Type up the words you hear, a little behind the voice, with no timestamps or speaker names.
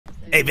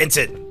Hey,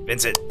 Vincent,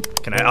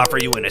 can I offer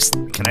you a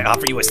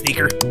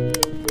sneaker?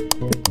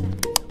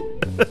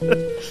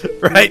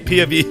 Right,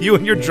 PFE, you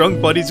and your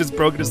drunk buddies just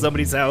broke into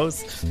somebody's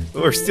house.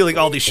 We're stealing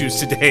all these shoes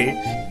today.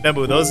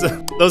 Nemu, those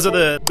are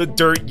the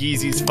Dirt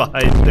Yeezys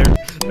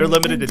 5. They're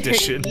limited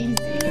edition.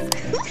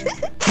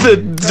 The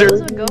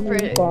Dirt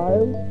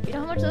Yeezys. You know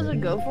how much those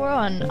would go for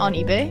on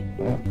eBay?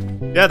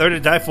 Yeah, they're to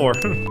die for.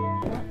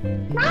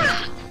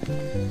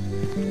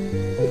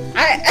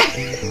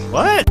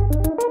 What?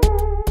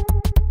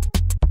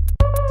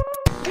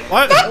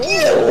 What? Fuck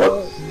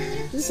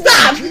you!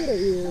 Stop!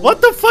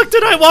 What the fuck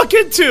did I walk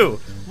into?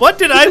 What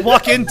did I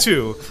walk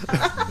into?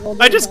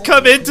 I just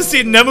come in to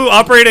see Nemu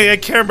operating a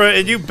camera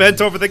and you bent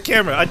over the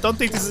camera. I don't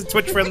think this is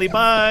Twitch friendly.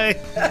 Bye.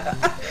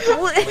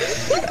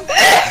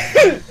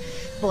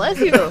 Bless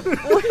you.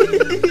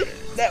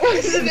 That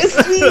wasn't a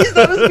sneeze,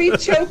 that was me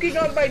choking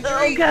on my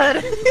drink. Oh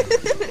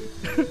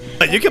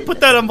god. You can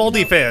put that on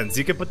Vuldy fans.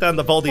 You can put that on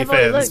the Vuldy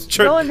fans.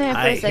 Look, go in there for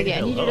a second.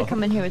 I need you to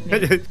come in here with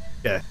me.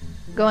 Yeah.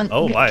 Go on.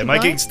 Oh, why? Am I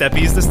getting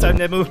steppies this time,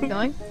 Nemu?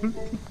 Going?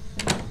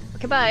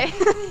 Goodbye.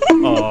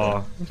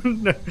 Aw.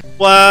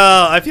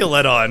 Wow, I feel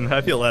let on.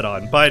 Bye,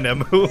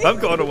 Nemu. I'm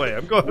going away.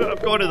 I'm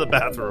going to the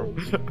bathroom.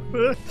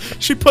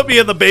 She put me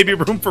in the baby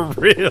room for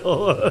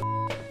real.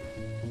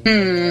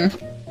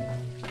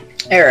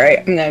 Alright,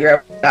 I'm gonna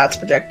grab dots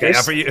projectors. Can I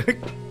offer you...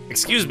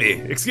 Excuse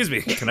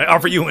me. Can I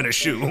offer you in a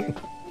shoe?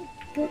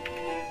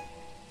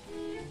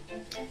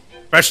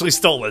 Freshly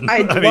stolen.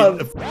 I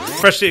mean,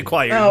 freshly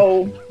acquired.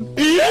 Oh.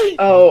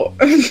 Oh.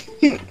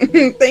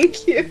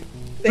 Thank you.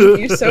 Thank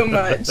you so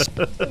much.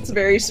 That's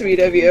very sweet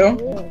of you.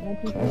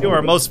 You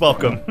are most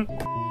welcome.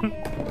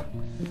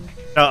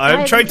 No,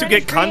 I'm trying to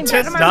get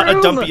content, not a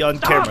dumpy on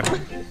camera.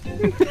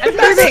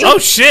 Oh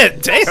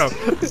shit! Damn!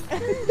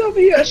 Don't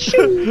be a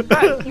shoe.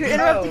 You're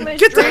interrupting my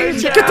Get stream.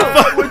 the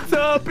fuck! What's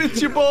up? It's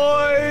your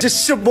boy.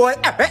 Just your boy.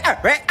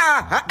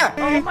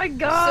 Oh my So,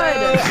 god.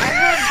 I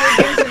have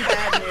good news and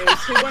bad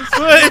news. Who wants to...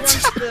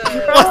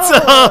 What's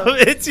up?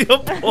 It's your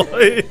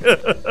boy.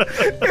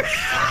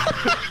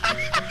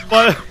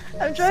 What?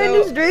 I'm trying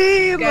to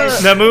stream.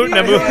 Guys,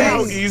 Nemu.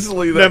 How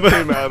easily that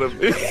came out of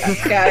me.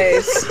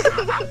 Guys,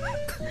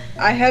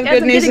 I have Guys,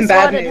 good I'm news getting and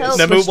bad swatted, news. help.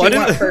 Nemu, Which do what you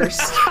is want it?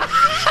 first?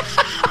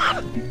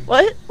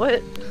 What?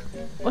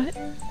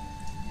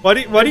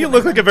 Why do you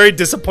look like a very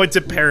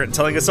disappointed parent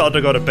telling us all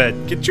to go to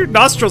bed? Get your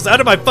nostrils out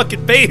of my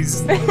fucking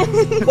face!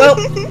 Well,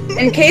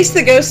 in case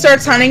the ghost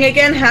starts hunting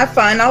again, have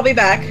fun. I'll be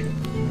back.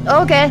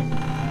 Okay.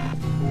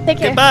 Take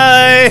care.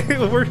 Goodbye!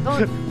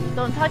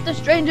 Don't talk to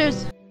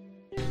strangers.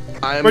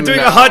 We're doing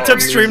a hot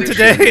tub stream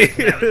today!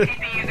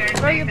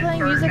 Bro, you're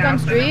playing music on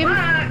stream?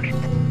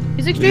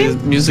 Music stream?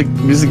 Music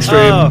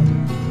stream. Oh,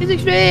 Music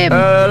stream!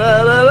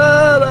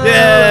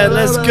 yeah,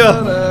 let's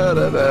go!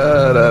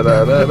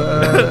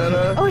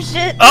 Oh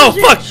shit! Oh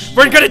shit. fuck!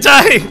 We're gonna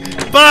die!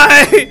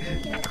 Bye!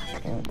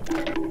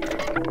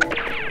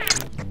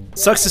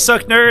 Sucks to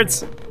suck,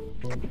 nerds!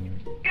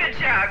 Good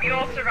job, you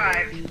all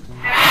survived.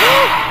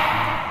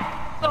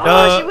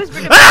 Oh, she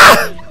whispered to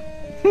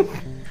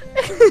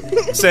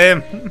me.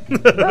 Same.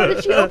 Bro,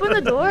 did she open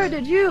the door?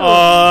 Did you?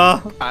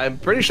 I'm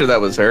pretty sure that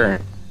was her.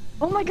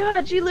 Oh my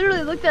god, she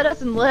literally looked at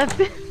us and left.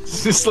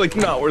 It's just like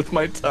not worth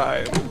my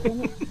time.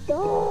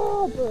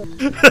 Oh,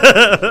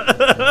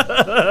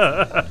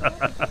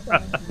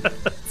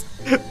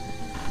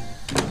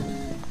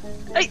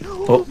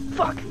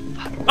 fuck.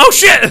 Oh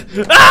shit!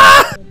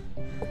 Ah!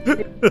 Get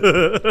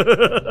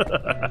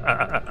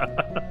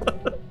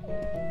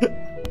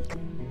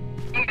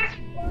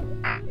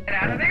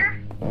out of there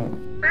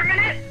for a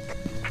minute.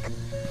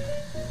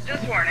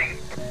 Just warning.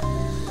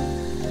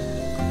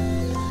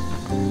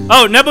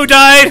 Oh, Nemu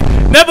died!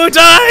 Nemu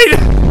died!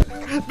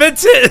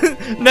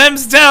 Vincent!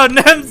 Nem's down!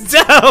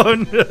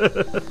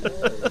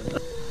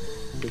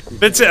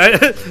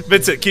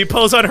 Vincent, can you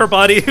pose on her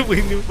body?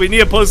 We need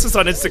to post this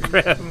on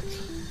Instagram.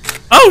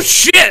 Oh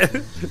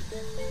shit!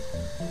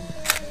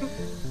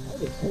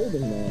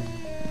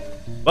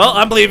 Well,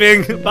 I'm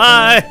leaving.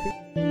 Bye!